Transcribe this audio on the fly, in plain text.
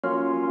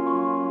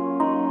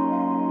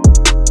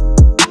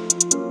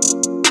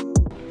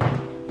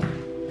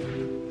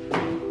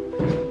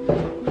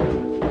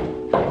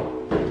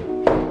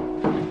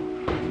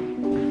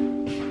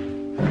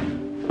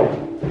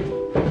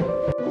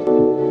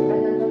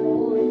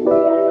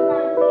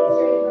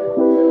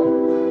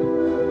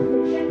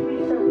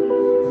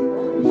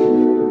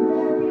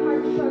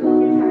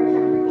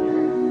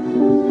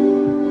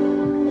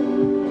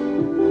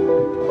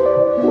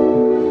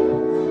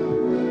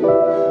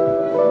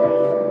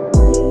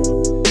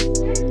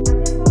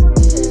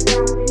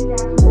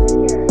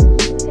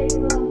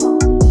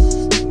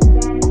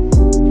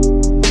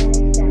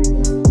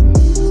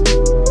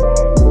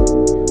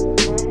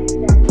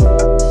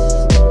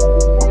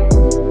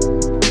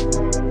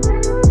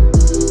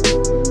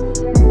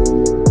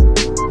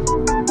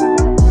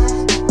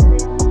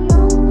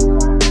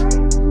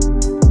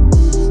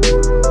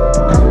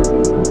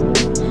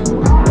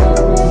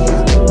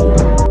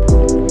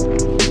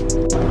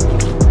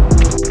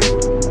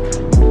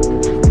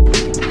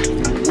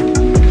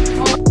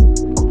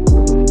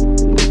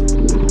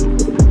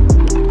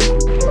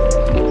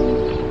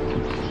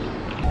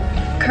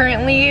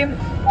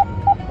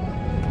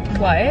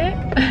what?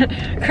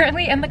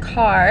 Currently in the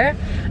car.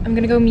 I'm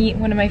gonna go meet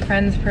one of my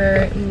friends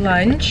for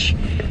lunch,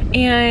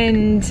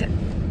 and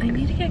I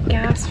need to get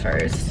gas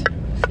first.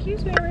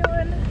 Excuse me,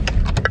 everyone.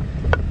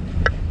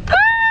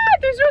 Ah,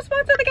 there's no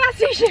spots at the gas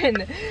station.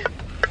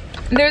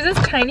 There's this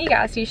tiny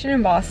gas station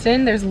in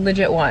Boston. There's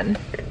legit one.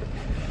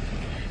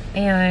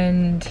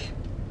 And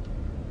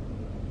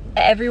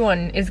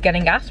everyone is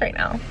getting gas right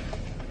now.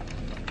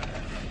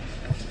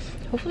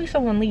 Hopefully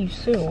someone leaves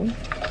soon.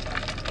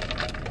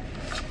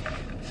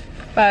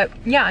 But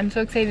yeah, I'm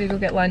so excited to go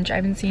get lunch. I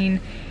haven't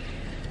seen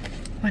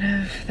one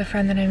of the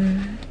friend that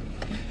I'm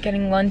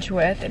getting lunch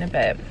with in a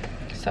bit,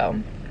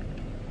 so.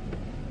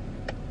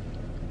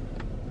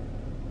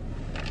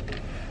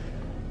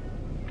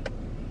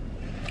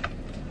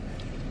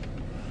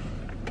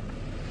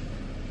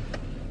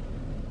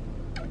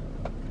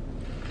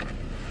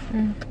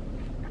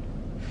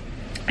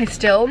 I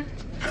still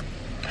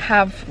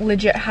have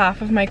legit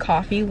half of my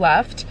coffee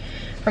left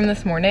from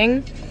this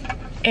morning,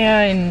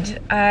 and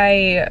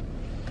I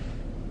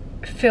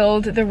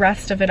filled the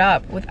rest of it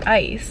up with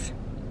ice,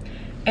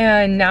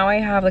 and now I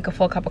have like a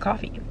full cup of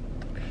coffee.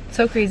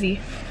 So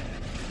crazy.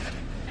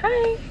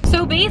 Hi.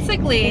 So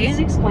basically,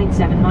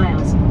 6.7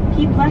 miles.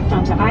 Keep left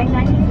onto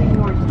I-93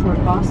 north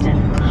toward Boston.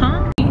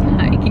 Huh?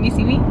 Hi, can you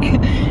see me?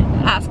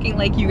 Asking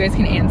like you guys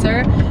can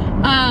answer.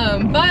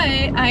 But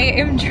I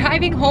am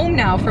driving home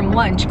now from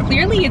lunch.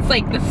 Clearly it's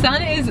like the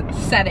sun is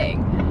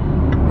setting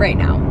right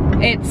now.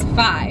 It's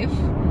 5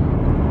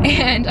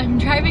 and I'm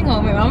driving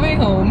home. I'm on my way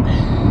home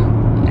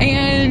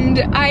and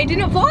I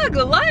didn't vlog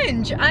the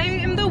lunch. I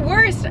am the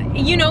worst.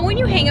 You know when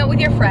you hang out with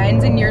your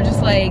friends and you're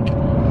just like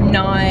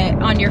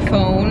not on your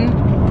phone,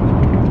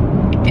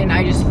 and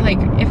I just like,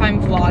 if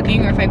I'm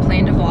vlogging or if I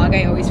plan to vlog,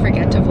 I always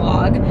forget to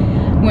vlog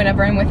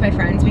whenever I'm with my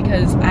friends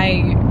because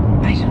I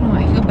don't know,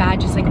 I feel bad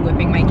just like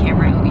whipping my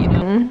camera out, you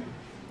know?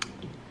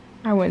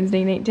 Our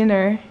Wednesday night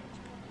dinner.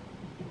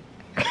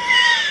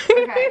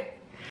 Okay.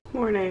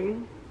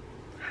 Morning.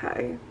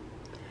 Hi.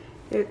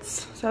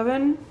 It's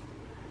 7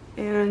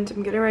 and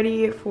I'm getting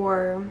ready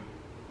for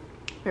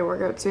my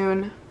workout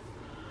soon.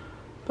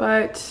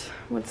 But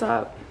what's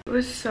up? It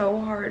was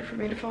so hard for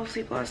me to fall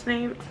asleep last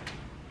night.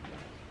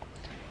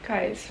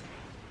 Guys.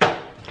 Ow.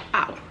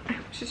 I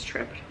just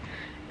tripped.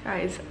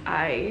 Guys,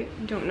 I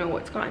don't know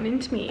what's gotten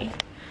into me.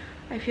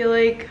 I feel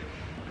like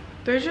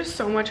there's just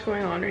so much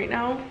going on right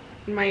now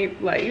in my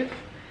life,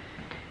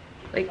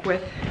 like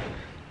with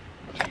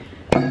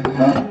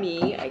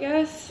me, I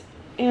guess,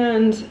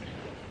 and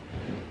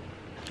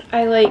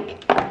I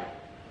like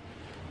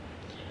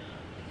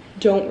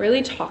don't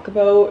really talk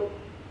about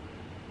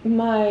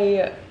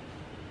my,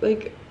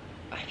 like,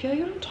 I feel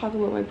like I don't talk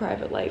about my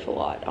private life a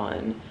lot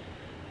on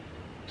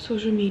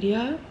social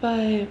media,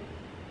 but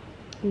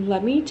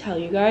let me tell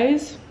you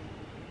guys,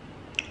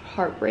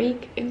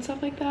 heartbreak and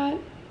stuff like that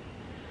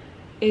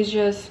is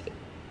just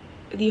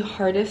the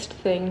hardest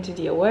thing to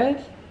deal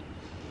with.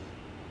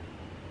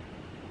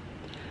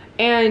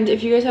 And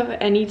if you guys have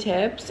any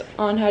tips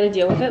on how to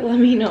deal with it, let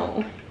me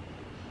know.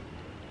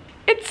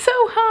 It's so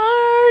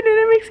hard and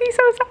it makes me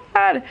so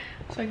sad.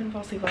 So I couldn't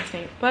fall asleep last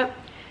night. But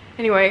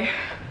anyway,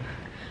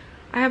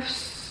 I have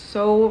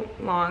so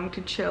long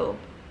to chill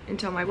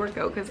until my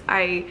workout because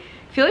I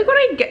feel like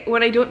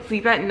when I don't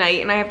sleep at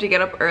night and I have to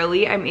get up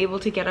early, I'm able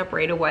to get up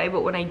right away,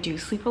 but when I do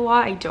sleep a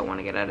lot, I don't want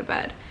to get out of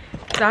bed.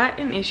 Is that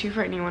an issue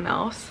for anyone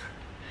else?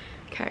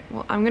 Okay,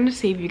 well, I'm gonna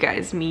save you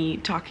guys me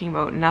talking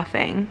about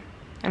nothing,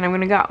 and I'm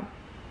gonna go.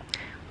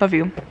 Love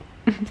you.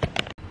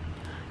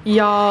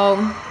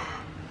 Y'all,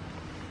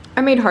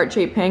 I made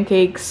heart-shaped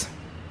pancakes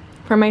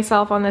for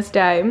myself on this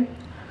day,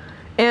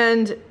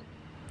 and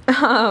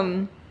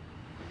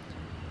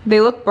they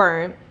look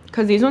burnt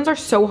because these ones are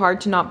so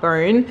hard to not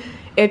burn.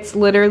 It's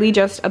literally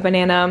just a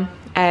banana,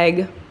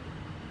 egg,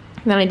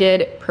 then I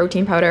did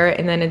protein powder,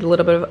 and then a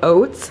little bit of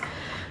oats.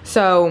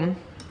 So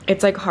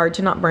it's like hard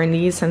to not burn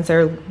these since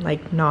they're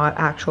like not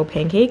actual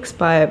pancakes,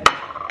 but,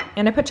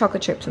 and I put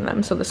chocolate chips in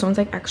them, so this one's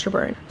like extra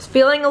burnt. I was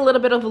feeling a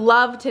little bit of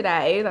love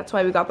today. That's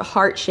why we got the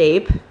heart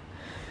shape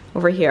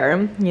over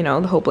here, you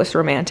know, the hopeless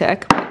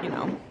romantic, but, you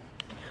know,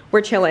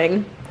 we're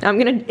chilling. I'm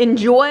gonna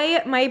enjoy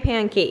my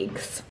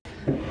pancakes.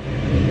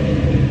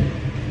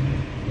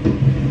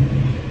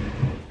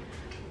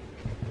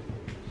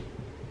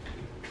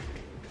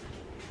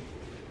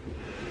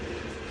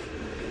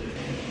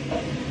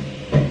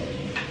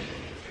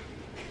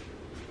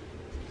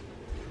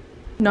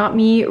 Not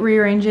me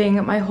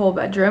rearranging my whole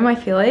bedroom. I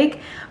feel like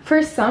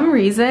for some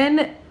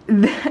reason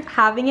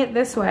having it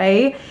this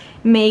way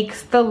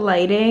makes the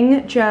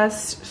lighting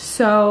just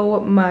so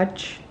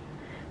much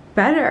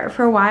better.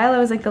 For a while I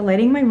was like, the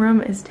lighting in my room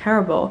is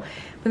terrible,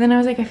 but then I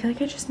was like, I feel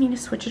like I just need to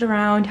switch it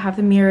around, have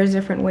the mirrors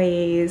different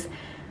ways.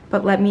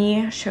 But let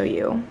me show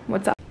you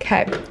what's up.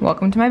 Okay,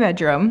 welcome to my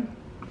bedroom.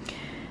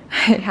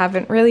 I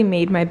haven't really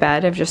made my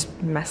bed. I've just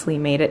messily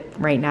made it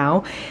right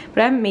now,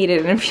 but I haven't made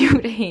it in a few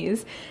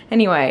days.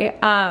 Anyway,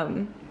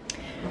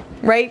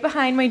 right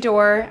behind my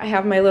door, I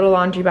have my little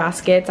laundry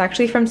basket. It's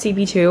actually from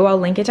CB2. I'll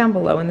link it down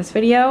below in this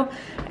video.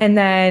 And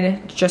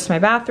then just my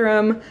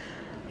bathroom.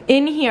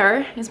 in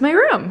here is my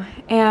room,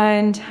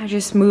 and I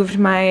just moved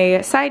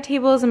my side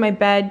tables and my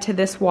bed to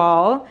this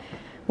wall,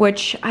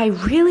 which I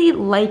really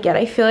like it.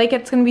 I feel like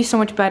it's gonna be so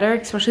much better,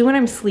 especially when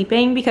I'm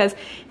sleeping, because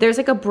there's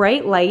like a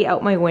bright light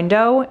out my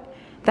window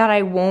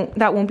that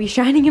won't be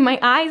shining in my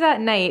eyes at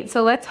night.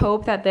 So let's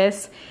hope that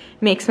this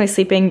makes my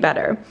sleeping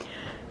better.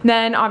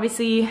 Then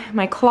obviously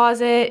my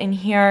closet in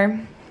here,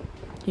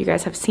 you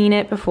guys have seen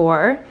it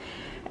before.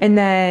 And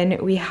then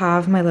we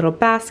have my little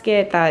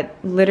basket that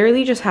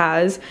literally just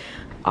has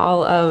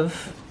all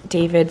of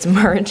David's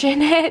merch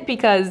in it,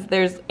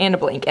 and a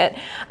blanket,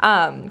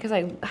 because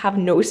I have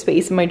no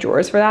space in my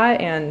drawers for that,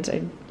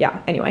 and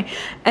yeah, anyway.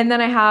 And then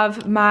I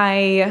have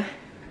my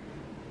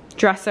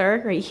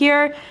dresser right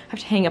here. I have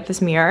to hang up this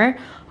mirror,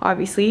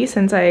 obviously,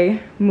 since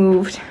I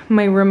moved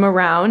my room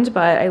around,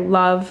 but I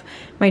love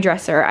my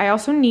dresser. I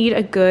also need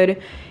a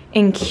good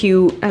and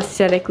cute,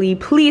 aesthetically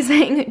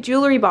pleasing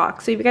jewelry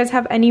box. So if you guys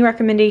have any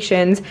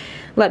recommendations,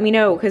 let me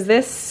know, because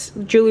this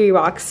jewelry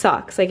box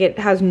sucks. Like, it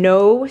has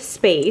no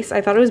space.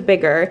 I thought it was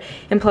bigger,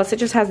 and plus it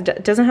just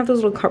doesn't have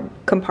those little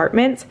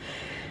compartments.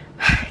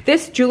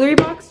 This jewelry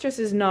box just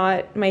is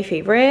not my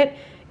favorite.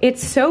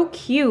 It's so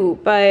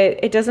cute, but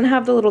it doesn't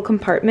have the little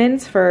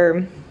compartments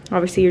for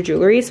obviously your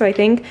jewelry. So I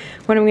think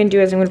what I'm gonna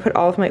do is I'm gonna put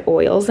all of my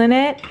oils in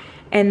it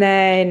and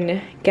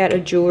then get a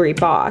jewelry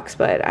box,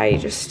 but I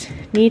just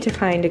need to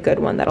find a good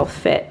one that'll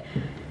fit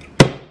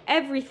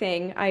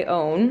everything I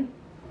own.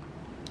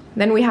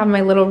 Then we have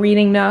my little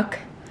reading nook,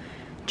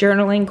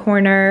 journaling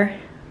corner,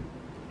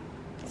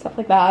 stuff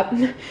like that.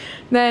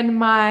 Then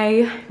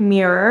my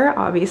mirror,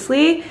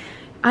 obviously.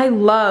 I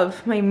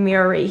love my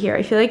mirror right here.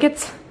 I feel like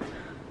it's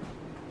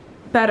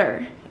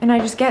better, and I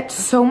just get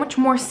so much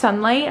more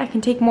sunlight. I can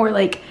take more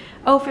like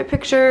outfit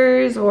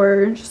pictures,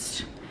 or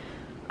just,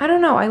 I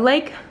don't know, I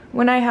like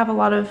when I have a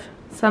lot of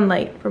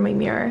sunlight from my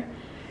mirror.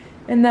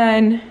 And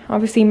then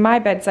obviously my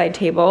bedside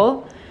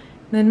table,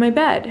 then my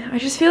bed. I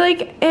just feel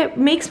like it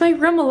makes my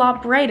room a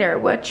lot brighter,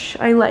 which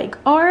I like.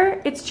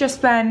 Or it's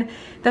just been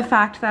the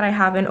fact that I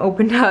haven't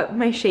opened up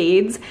my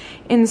shades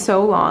in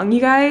so long, you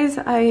guys.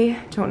 I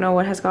don't know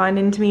what has gotten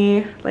into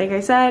me. Like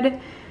I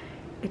said,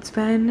 it's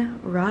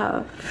been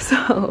rough.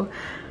 So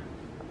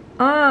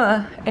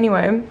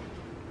anyway,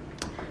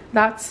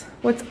 that's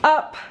what's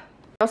up.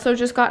 I also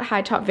just got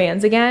high top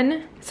Vans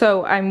again,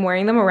 so I'm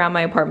wearing them around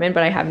my apartment,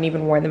 but I haven't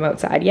even worn them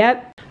outside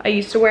yet. I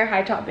used to wear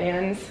high top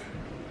Vans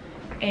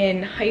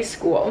in high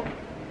school,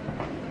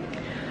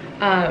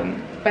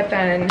 but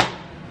then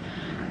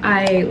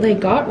I like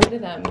got rid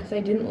of them because I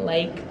didn't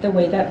like the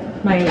way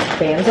that my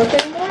Vans looked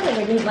anymore. Like,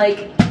 I didn't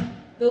like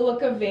the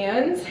look of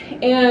Vans,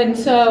 and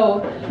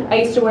so I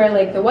used to wear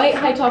like the white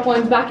high top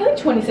ones back in like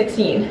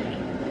 2016.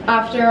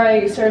 After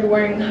I started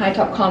wearing high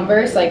top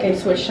Converse, like I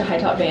switched to high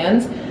top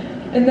Vans.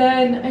 And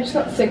then I just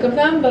got sick of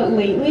them, but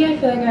lately I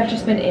feel like I've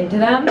just been into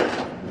them.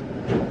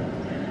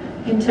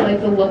 Into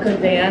like the look of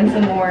Vans, the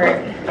more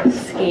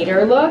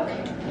skater look.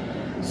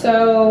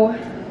 So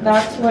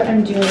that's what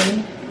I'm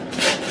doing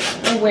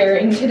and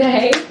wearing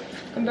today.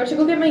 I'm about to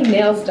go get my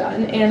nails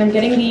done, and I'm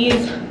getting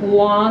these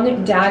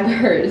long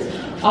daggers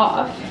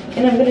off.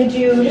 And I'm gonna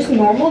do just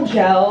normal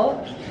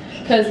gel,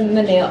 because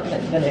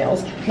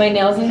my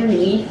nails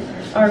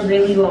underneath are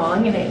really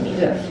long, and I need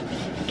to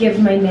give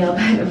my nail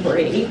bed a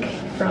break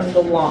from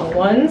the long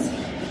ones.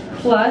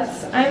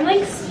 Plus, I'm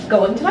like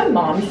going to my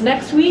mom's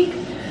next week,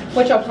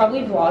 which I'll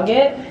probably vlog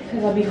it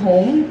because I'll be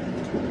home.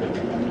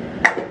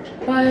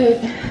 But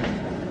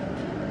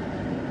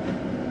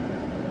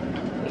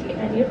wait,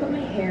 I need to put my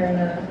hair in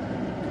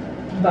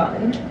a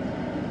bun.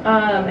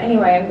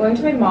 Anyway, I'm going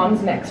to my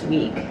mom's next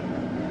week,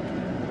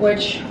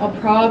 which I'll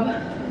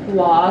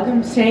vlog.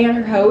 I'm staying at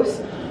her house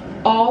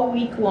all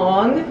week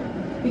long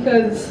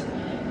because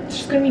it's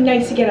just gonna be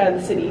nice to get out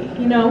of the city,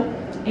 you know,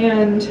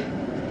 and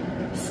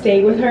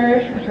stay with her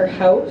at her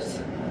house.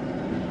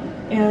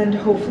 And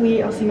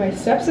hopefully I'll see my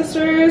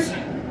stepsisters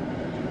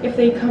if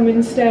they come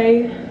and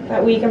stay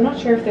that week. I'm not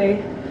sure if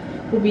they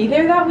will be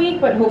there that week,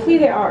 but hopefully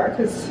they are,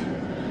 because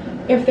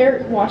if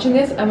they're watching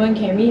this, Emma and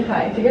Cami,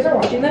 hi, if you guys are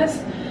watching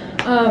this,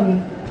 I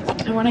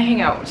want to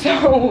hang out.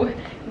 So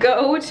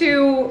go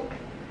to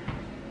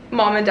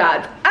mom and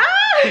dad's.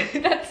 Ah,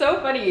 that's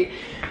so funny.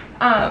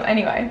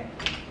 Anyway,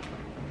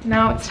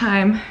 now it's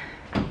time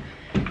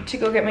to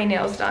go get my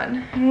nails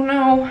done. I don't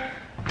know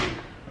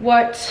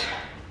what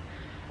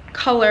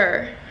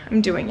color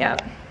I'm doing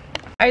yet.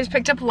 I just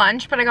picked up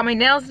lunch, but I got my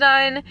nails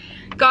done,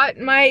 got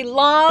my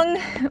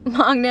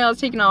long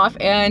nails taken off,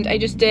 and I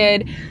just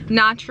did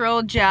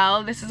natural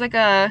gel. This is like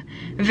a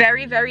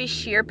very, very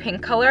sheer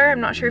pink color.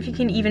 I'm not sure if you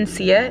can even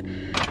see it.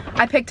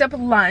 I picked up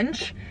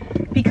lunch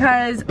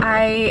because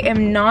I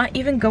am not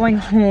even going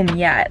home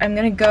yet. I'm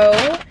gonna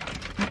go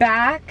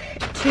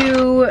back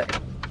to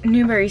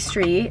Newbury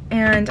Street,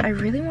 and I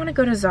really want to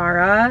go to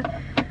Zara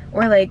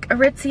or like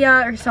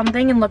Aritzia or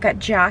something and look at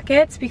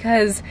jackets,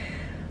 because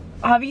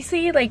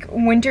obviously like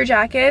winter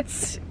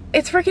jackets,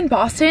 it's freaking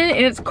Boston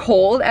and it's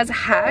cold as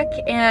heck,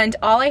 and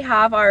all I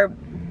have are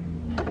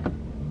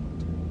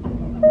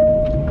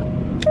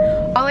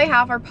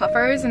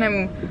puffers,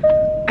 and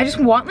I just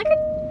want like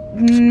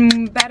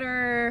a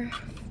better,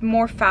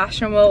 more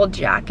fashionable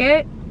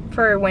jacket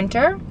for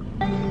winter.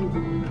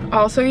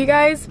 Also, you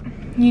guys,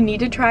 you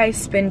need to try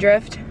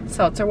Spindrift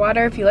seltzer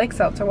water if you like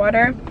seltzer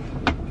water.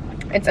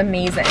 It's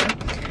amazing.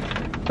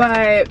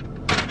 But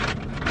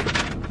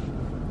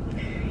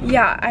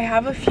yeah, I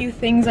have a few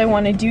things I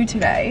want to do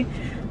today,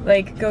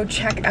 like go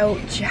check out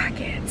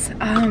jackets.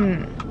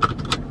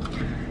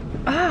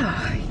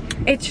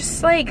 It's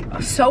just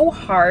like so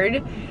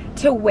hard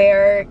to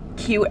wear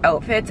cute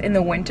outfits in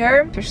the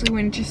winter, especially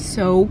when it's just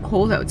so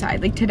cold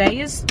outside. Like today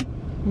is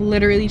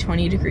literally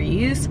 20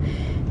 degrees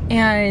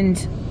and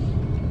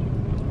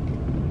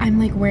I'm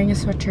like wearing a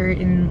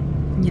sweatshirt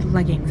and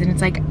leggings and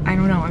it's like, I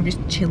don't know, I'm just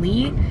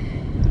chilly.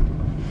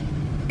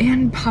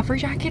 And puffer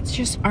jackets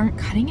just aren't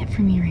cutting it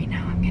for me right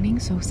now. I'm getting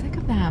so sick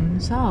of them.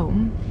 So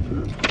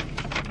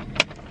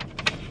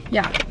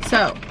yeah,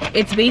 so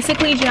it's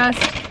basically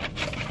just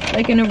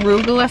like an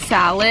arugula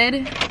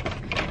salad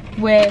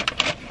with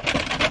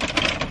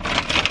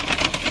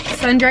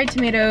sun-dried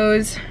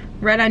tomatoes,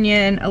 red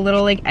onion, a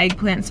little like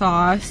eggplant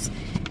sauce,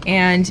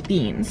 and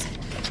beans.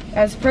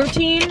 As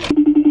protein.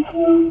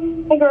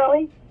 Hey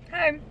girlie.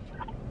 Hi.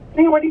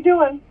 Hey, what are you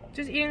doing?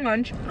 Just eating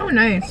lunch. Oh,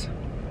 nice.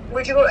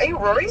 Where'd you go? Are you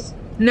Rory's?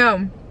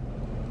 No.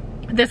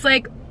 This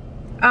like,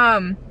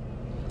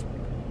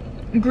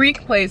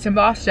 Greek place in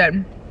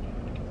Boston.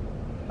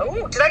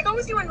 Oh, did I go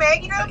with you and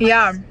Maggie now?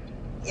 Yeah.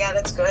 Yeah,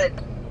 that's good.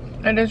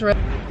 It is really.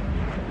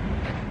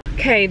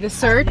 Okay, the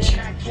search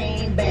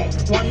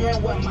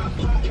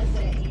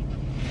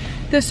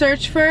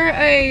for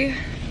a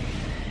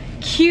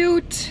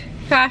cute,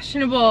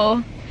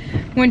 fashionable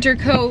winter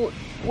coat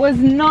was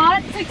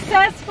not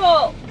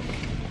successful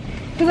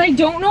because I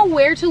don't know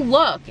where to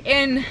look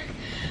and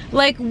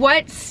like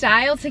what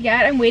style to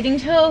get. I'm waiting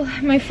till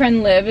my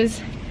friend Liv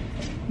is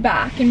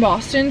back in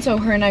Boston so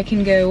her and I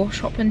can go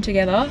shopping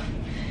together.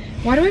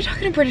 Why do I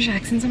talk in a British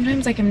accent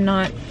sometimes? Like I'm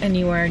not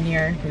anywhere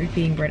near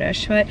being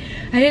British, but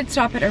I did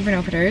stop at Urban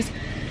Outfitters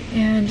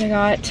and I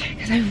got,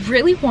 because I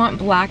really want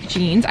black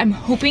jeans. I'm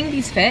hoping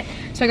these fit.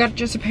 So I got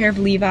just a pair of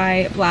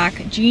Levi black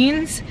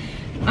jeans.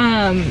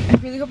 I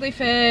really hope they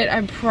fit.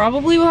 I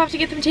probably will have to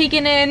get them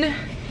taken in,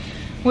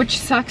 which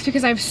sucks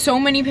because I have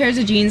so many pairs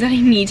of jeans that I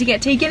need to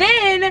get taken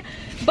in,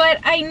 but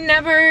I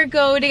never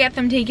go to get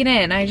them taken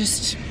in. I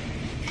just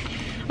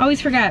always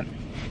forget.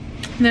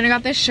 And then I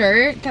got this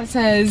shirt that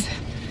says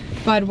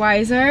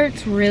Budweiser.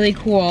 It's really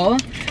cool.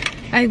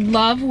 I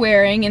love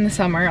wearing in the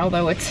summer,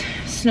 although it's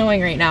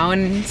snowing right now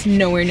and it's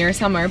nowhere near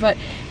summer, but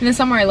in the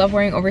summer I love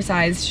wearing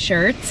oversized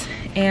shirts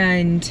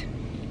and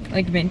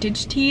like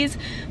vintage tees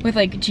with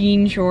like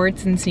jean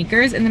shorts and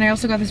sneakers. And then I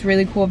also got this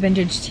really cool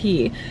vintage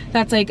tee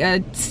that's like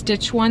a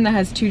stitch one that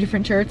has two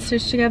different shirts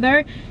stitched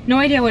together. No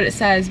idea what it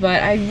says,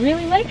 but I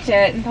really liked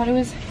it and thought it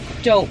was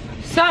dope.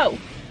 So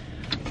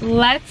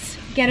let's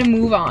get a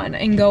move on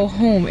and go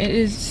home. It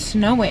is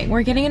snowing.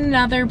 We're getting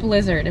another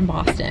blizzard in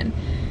Boston.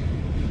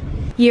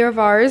 Year of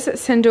ours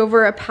sent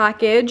over a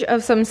package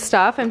of some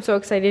stuff. I'm so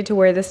excited to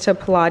wear this to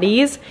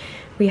Pilates.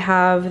 We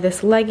have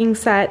this legging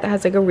set that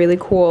has like a really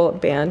cool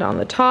band on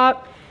the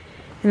top.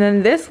 And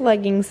then this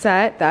legging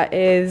set that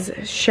is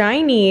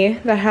shiny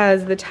that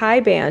has the tie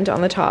band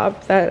on the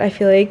top that I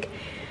feel like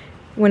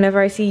whenever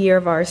I see Year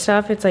of Ours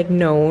stuff, it's like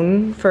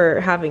known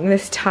for having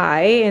this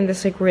tie and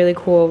this like really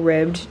cool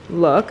ribbed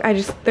look.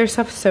 Their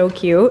stuff's so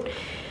cute.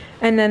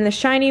 And then the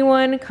shiny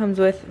one comes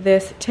with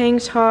this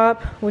tank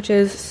top, which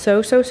is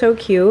so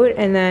cute.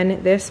 And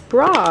then this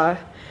bra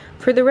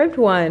for the ribbed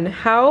one.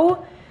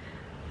 How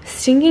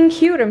stinking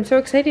cute. I'm so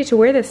excited to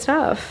wear this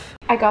stuff.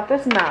 I got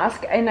this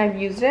mask and I've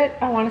used it,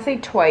 I want to say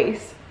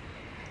twice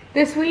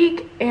this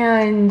week,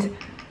 and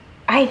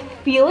I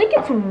feel like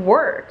it's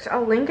worked.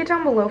 I'll link it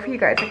down below for you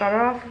guys. I got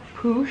it off of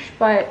Poosh,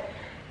 but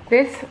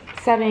this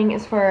setting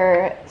is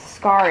for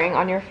scarring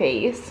on your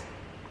face.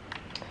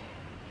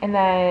 And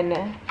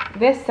then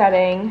this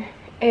setting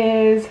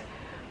is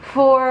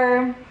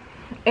for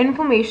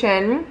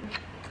inflammation.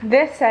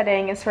 This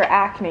setting is for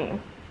acne.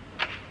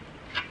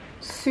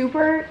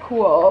 Super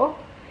cool.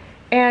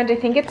 And I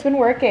think it's been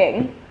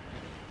working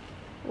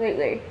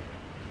lately.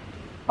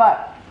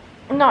 But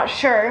I'm not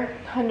sure,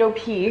 Hundo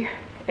P,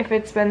 if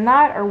it's been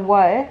that or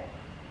what. I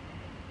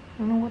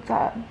don't know what's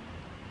up.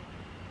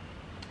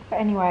 But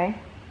anyway,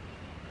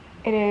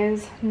 it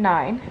is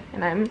 9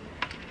 and I'm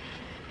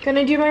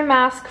gonna do my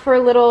mask for a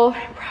little,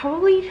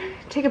 probably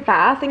take a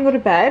bath and go to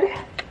bed.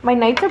 My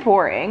nights are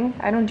boring.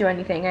 I don't do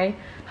anything. I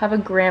have a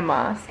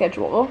grandma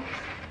schedule.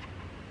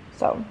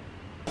 So.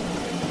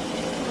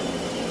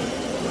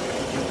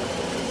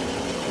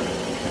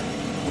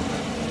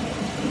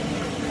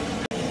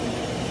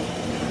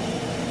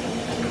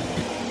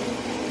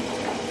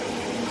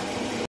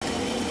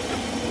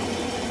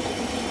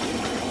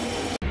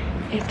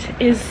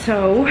 It is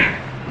so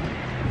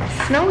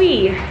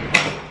snowy.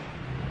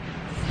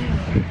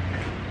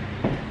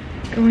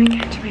 Going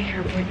to my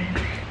hair appointment.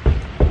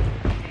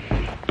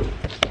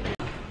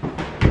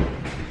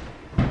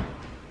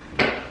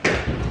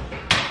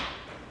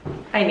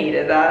 I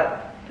needed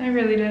that. I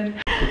really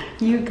did.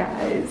 You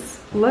guys,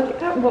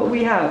 Look at what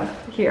we have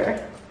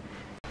here.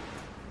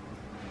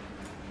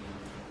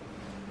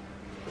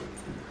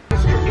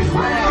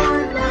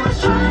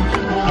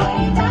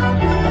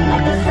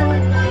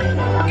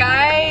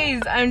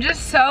 Guys, I'm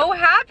just so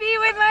happy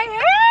with my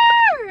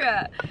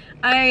hair.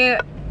 I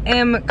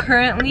am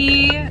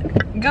currently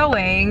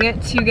going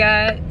to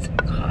get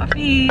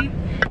coffee.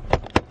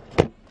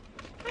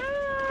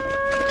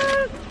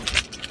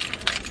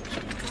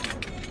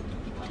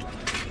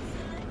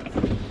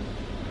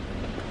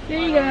 Here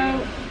you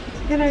go.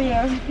 Good on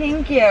you.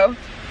 Thank you.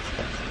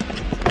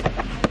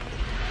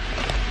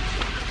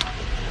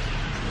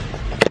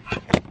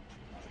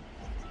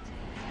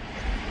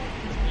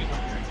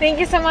 Thank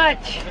you so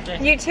much.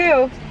 You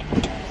too.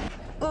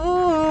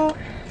 Ooh.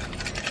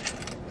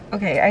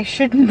 Okay, I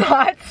should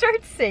not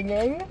start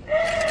singing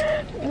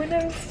when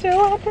I'm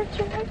still at the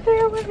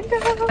drive-thru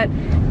window. But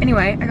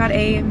anyway, I got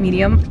a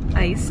medium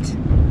iced.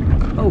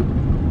 Oh.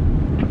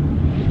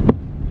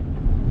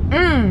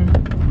 Ah!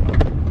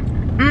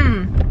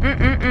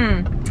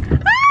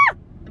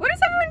 What is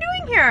everyone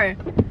doing here?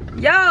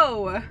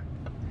 Yo.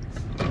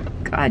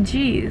 God,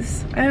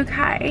 jeez.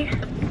 Okay.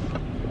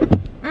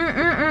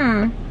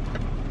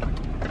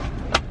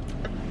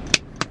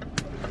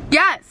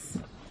 Yes.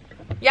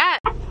 Yes.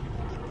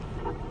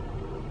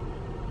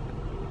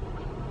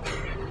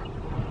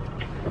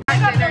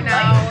 Dinner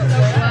now,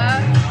 Lola.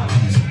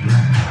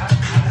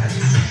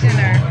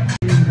 Dinner.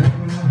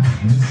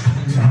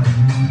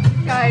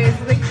 Guys,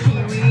 the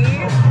kiwi.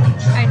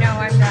 I know,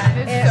 I'm done.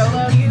 It's so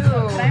cute.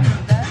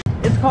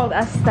 It's called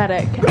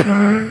aesthetic.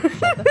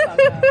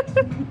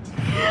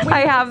 I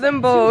have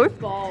them both.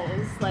 Balls,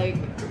 like,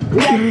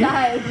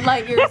 that is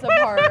light years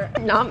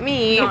apart. Not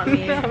me. Not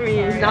me. Not me.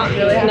 Sorry. Not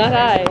really. Not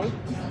I.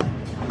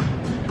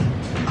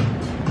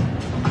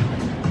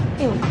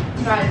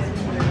 Guys.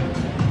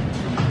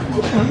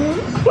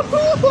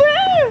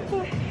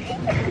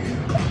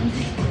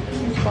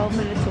 12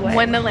 minutes away.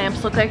 When the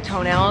lamps look like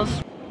toenails.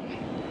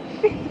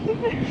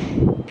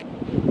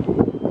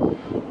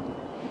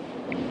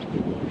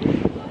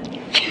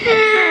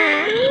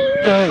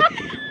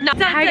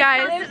 Hi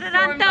guys.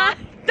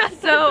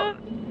 So,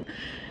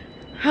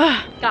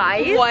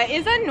 guys, what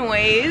is a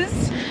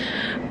noise?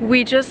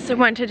 We just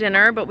went to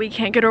dinner, but we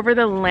can't get over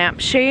the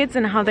lampshades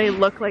and how they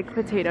look like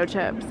potato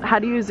chips. How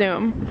do you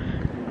zoom?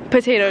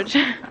 Potato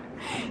chip.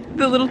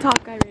 The little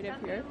top guy right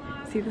up here.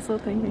 See this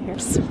little thing right here?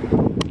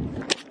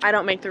 I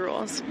don't make the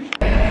rules.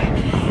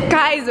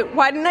 Guys,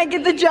 why didn't I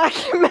get the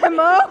jacket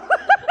memo?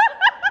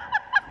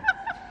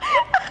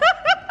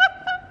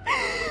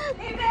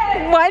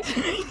 Why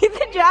didn't I get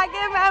the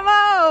jacket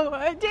memo?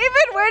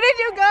 David, where did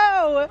you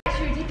go?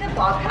 Should we take the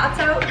bobcats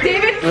out?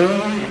 David!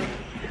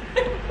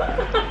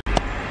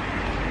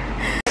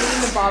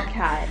 The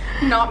bobcat.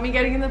 Not me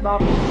getting in the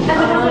bobcat.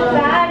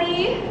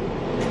 Daddy,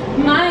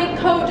 my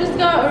coat just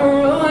got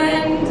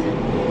ruined.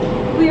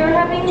 We were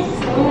having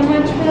so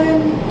much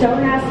fun.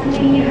 Don't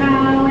ask me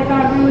how it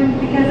got ruined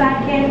because I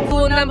can't.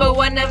 Rule number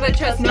one, never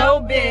trust no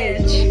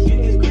bitch.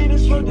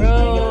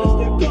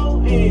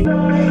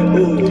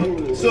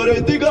 So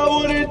they think I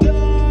wanna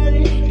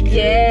die.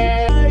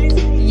 Yeah,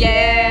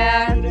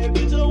 yeah,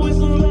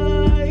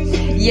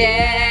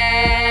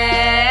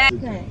 yeah.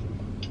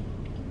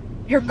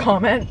 Your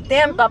comment.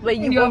 Damn, Papa,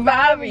 you're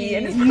very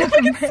and it's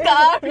nothing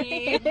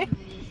scary.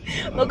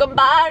 Look at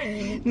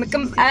Barry.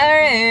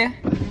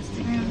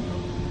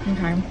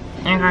 Okay.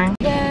 Okay.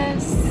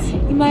 Yes,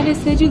 you might have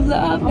said you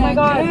love that. Oh my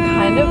god, girl.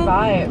 kind of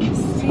vibes.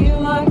 See you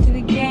on to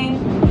the game.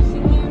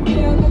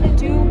 You're gonna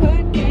do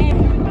her game.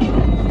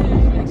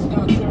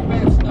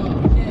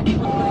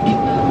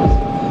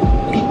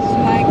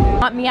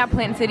 Not me at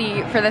Plant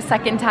City for the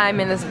second time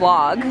in this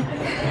vlog.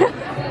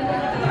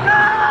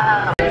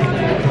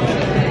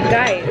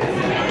 Guys.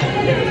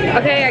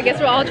 Okay, I guess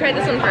we'll all try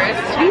this one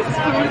first. These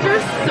spoons are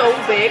so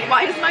big.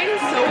 Why is mine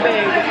so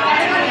big?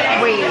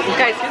 Wait,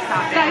 guys, what's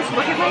happening? Guys,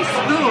 look at my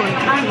spoon.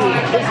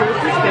 Is yours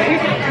this big?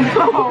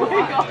 Oh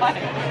my god.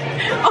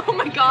 Oh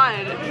my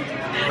god.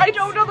 I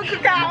don't know the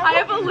cacao. I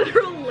have a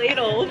literal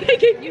ladle. They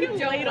gave you a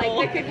ladle.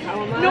 Like the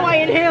cacao, Mom? No, I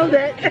inhaled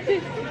it.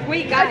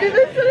 Wait, guys. I did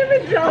the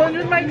cinnamon challenge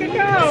with my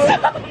cacao.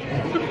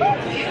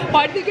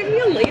 Why did they give me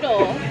a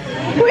ladle?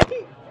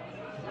 Wait.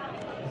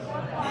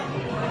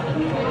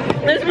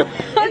 It's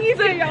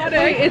chaotic.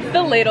 Wait, it's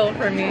the ladle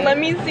for me. Let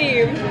me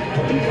see.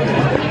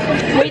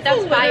 Wait,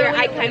 that's fire.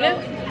 I kind of.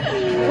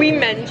 We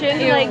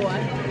mentioned Ew. like.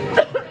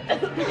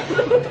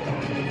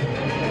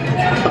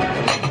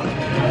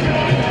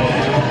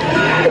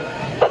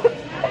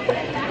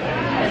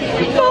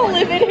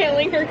 Liv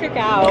inhaling her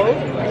cacao.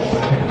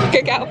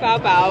 Cacao pow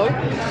pow.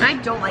 I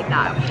don't like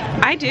that.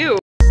 I do.